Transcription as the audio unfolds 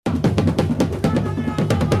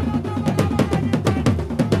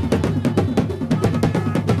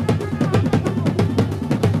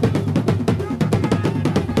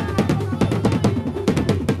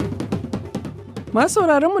Masu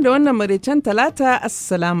sauraronmu da wannan maraicen talata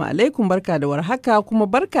assalamu alaikum barka da warhaka kuma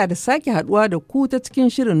barka da sake haduwa da ku ta cikin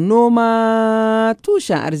shirin noma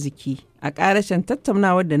tushen arziki a ƙarashen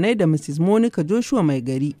tattaunawar da na da Mrs. Monica Joshua mai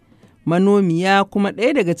gari manomiya kuma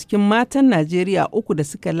ɗaya daga cikin matan Najeriya uku da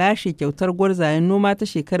suka lashe kyautar gwarzayen noma ta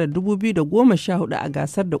shekarar 2014 a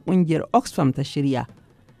gasar da ƙungiyar Oxfam ta shirya.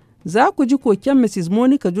 Za ku ji koken Mrs.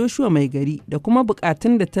 Monica Joshua mai gari da kuma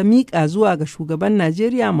bukatun da ta miƙa zuwa ga shugaban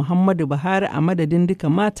Najeriya Muhammadu Buhari a madadin duka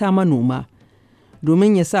mata manoma.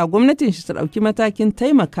 Domin ya sa gwamnatin shi ta ɗauki matakin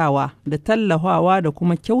taimakawa da tallafawa da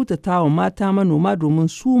kuma kyautatawa mata manoma domin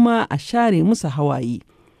su ma a share musu hawaye.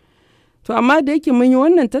 To amma da yake mun yi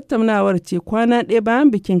wannan tattaunawar ce kwana ɗaya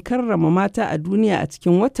bayan bikin karrama mata a duniya a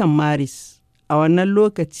cikin watan Maris. A wannan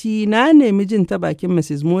lokaci na nemi jin ta bakin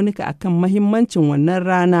Mrs. Monica akan mahimmancin wannan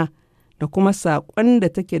rana da kuma saƙon da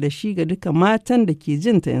take da shi ga duka matan da ke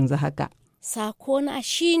jinta yanzu haka. Sakona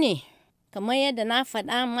shi ne, kamar yadda na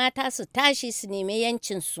faɗa mata su tashi su nemi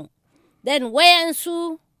yancinsu. Dan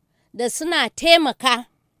wayansu da suna taimaka,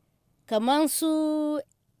 kamar su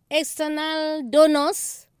external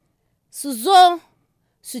donors, su zo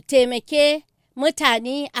su taimake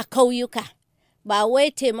mutane a kauyuka. Ba wai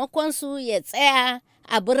taimakonsu ya tsaya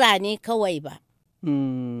a birane kawai ba.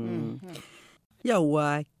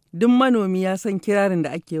 Yawwa, duk manomi ya san kirarin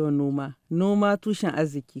da ake wa noma, noma tushen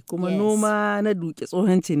arziki, kuma noma na duke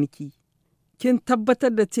tsohon ciniki. Kin tabbatar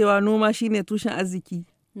da cewa noma shine tushen arziki?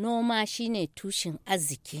 Noma shine tushen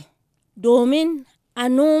arziki. Domin a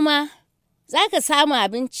noma za ka samu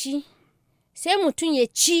abinci, sai mutum ya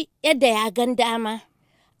ci yadda ya gan dama.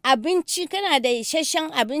 Abinci, kana da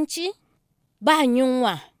isasshen abinci? Ba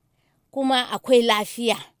yunwa kuma akwai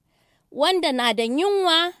lafiya. Wanda na da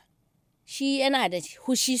yunwa shi yana da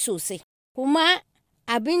hushi sosai. Kuma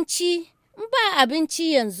abinci, in ba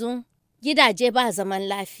abinci yanzu gidaje ba zaman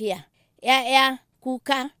lafiya. ‘Ya'ya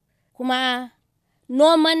kuka, kuma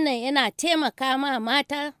noman nan yana taimaka ma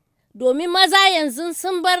mata domin maza yanzu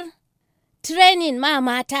sun bar training ma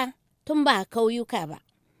mata tun ba kauyuka ba.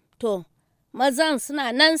 To, mazan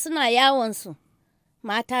suna nan suna yawonsu,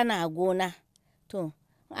 mata na gona. To,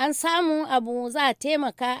 an samu abu za a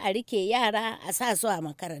taimaka a rike yara a sa su a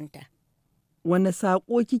makaranta. Wane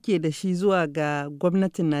saƙo kike da shi zuwa ga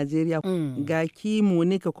gwamnatin Najeriya? Ga ki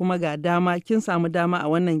Monica kuma ga dama, kin samu dama a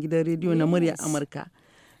wannan gidan rediyo na murya Amurka.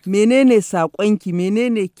 Menene saƙonki,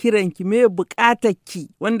 menene kiranki, me buƙatarki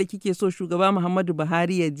wanda kike so shugaba Muhammadu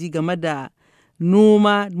Buhari ya ji game da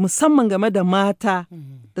noma, musamman game da mata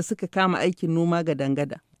da suka kama aikin noma ga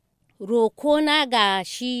dangada? Rokona ga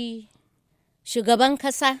shi shugaban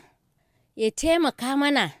kasa ya taimaka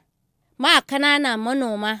mana ma kanana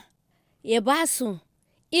manoma, ya ba su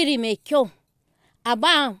iri mai kyau, a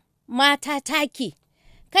ba mata taki,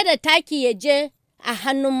 kada taki ya je a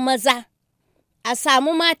hannun maza, a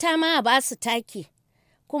samu mata ma a ba su taki,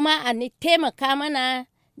 kuma a taimaka mana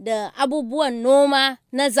da abubuwan noma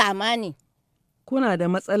na zamani. Kuna da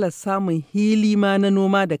matsalar samun hili ma na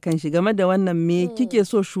noma da kanshi, game da wannan me kike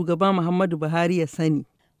so shugaba Muhammadu Buhari ya sani?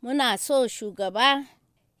 Muna so shugaba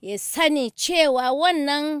ya sani cewa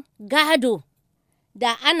wannan gado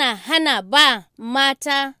da ana hana ba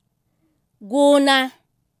mata gona,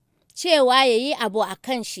 cewa ya yi abu a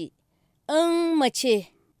kan shi. In mace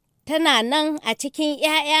tana nan a cikin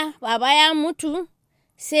 ‘ya'ya, baba ya mutu,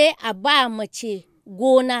 sai a ba mace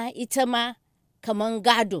gona ita ma kaman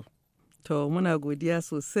gado. To, muna godiya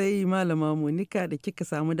sosai Malama Monica da kika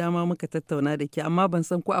samu dama muka tattauna da ke, amma ban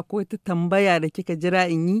san ko akwai wata tambaya da kika jira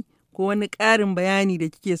in yi ko wani ƙarin bayani da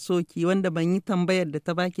kike so ki wanda ban yi tambayar da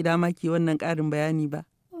ta baki dama ki wannan ƙarin bayani ba.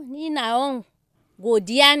 Ni nawon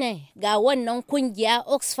godiya ne ga wannan kungiya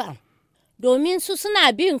Oxfam, domin su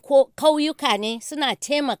suna bin kauyuka ne, suna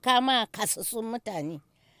taimaka ma kasassun mutane.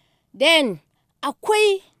 Den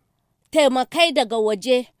akwai taimakai daga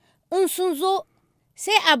waje, in sun zo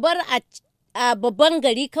sai a bar a babban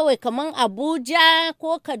gari kawai kamar Abuja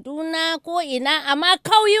ko Kaduna ko ina, amma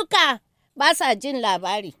kauyuka ba sa jin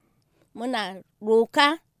labari. Muna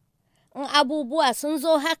roka in abubuwa sun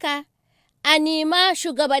zo haka, a nima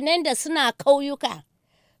shugabannin da suna kauyuka,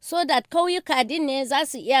 so that kauyuka din ne za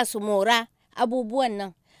su iya su mora abubuwan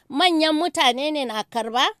nan. Manyan mutane ne na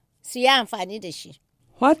karba su yi amfani da shi.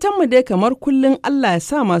 Fatanmu dai kamar kullum Allah ya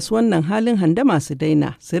sa masu wannan halin handama su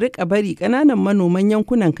daina, su riƙa bari ƙananan manoman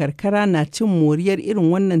yankunan karkara na cin moriyar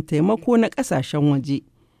irin wannan taimako na ƙasashen waje.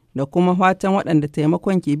 Da kuma fatan waɗanda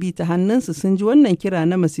taimakon ke bi ta hannunsu sun ji wannan kira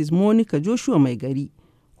na Mrs. Monica Joshua mai gari,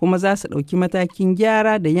 kuma za su ɗauki matakin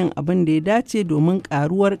gyara da yin abin da ya dace domin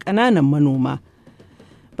ƙaruwar ƙananan manoma.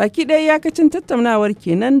 Baki ɗaya iyakacin tattaunawar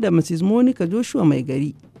kenan da Mrs. Monica Joshua mai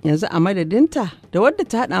gari. Yanzu a madadinta da wadda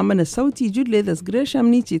ta haɗa mana sauti Jude Leathers Gresham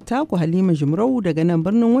ni ce taku Halima Jimrau daga nan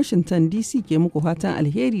birnin Washington DC ke muku fatan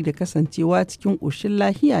alheri da kasancewa cikin ƙoshin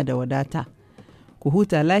lahiya da wadata. Ku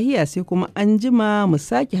huta lahiya sai kuma an jima mu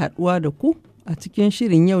sake haɗuwa da ku a cikin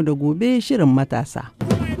shirin yau da gobe shirin matasa.